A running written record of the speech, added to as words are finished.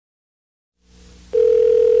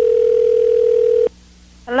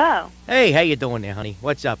Hello. Hey, how you doing there, honey?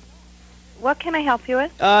 What's up? What can I help you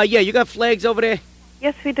with? Yeah, you got flags over there?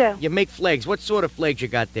 Yes, we do. You make flags. What sort of flags you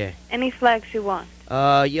got there? Any flags you want.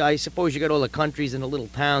 Yeah, I suppose you got all the countries and the little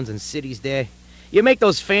towns and cities there. You make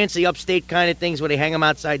those fancy upstate kind of things where they hang them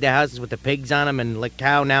outside their houses with the pigs on them and like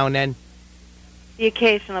cow now and then? The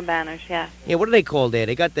occasional banners, yeah. Yeah, what are they called there?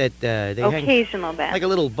 They got that, they occasional hang banners. like a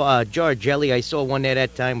little jar of jelly. I saw one there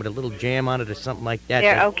that time with a little jam on it or something like that.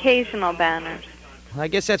 They're occasional banners. I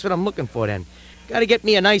guess that's what I'm looking for then. Gotta get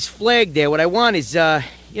me a nice flag there. What I want is,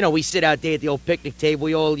 we sit out there at the old picnic table,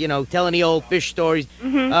 we all, telling the old fish stories.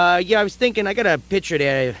 Mm-hmm. I was thinking, I got a picture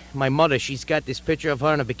there. My mother, she's got this picture of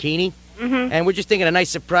her in a bikini. Mm-hmm. And we're just thinking a nice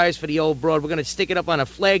surprise for the old broad. We're going to stick it up on a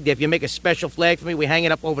flag there. If you make a special flag for me, we hang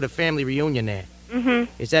it up over the family reunion there.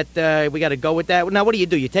 Mm-hmm. Is that, we got to go with that? Now, what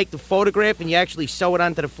do? You take the photograph and you actually sew it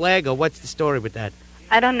onto the flag, or what's the story with that?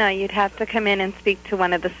 I don't know. You'd have to come in and speak to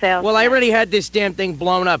one of the salesmen. Well, I already had this damn thing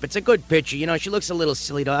blown up. It's a good picture. She looks a little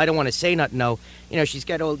silly, though. I don't want to say nothing, though. She's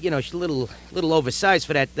got all, she's a little oversized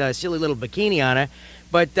for that silly little bikini on her.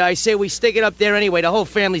 But I say we stick it up there anyway. The whole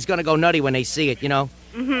family's going to go nutty when they see it,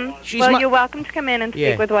 Mm-hmm. Well, you're welcome to come in and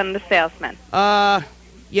speak with one of the salesmen. Yeah,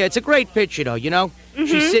 it's a great picture, though, Mm-hmm.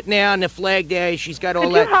 She's sitting there on the flag there. She's got all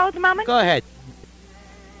Could that. you hold a moment? Go ahead.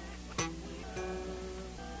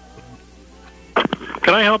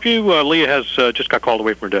 Can I help you? Leah has just got called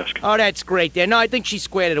away from her desk. Oh, that's great there. No, I think she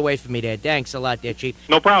squared it away for me there. Thanks a lot there, Chief.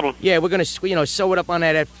 No problem. Yeah, we're going to, sew it up on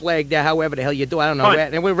that flag there, however the hell you do. I don't know.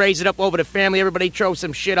 Fine. And we'll raise it up over the family. Everybody throw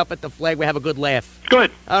some shit up at the flag. We have a good laugh.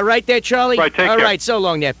 Good. All right there, Charlie? Right, take care. All right, so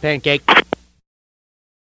long there, Pancake.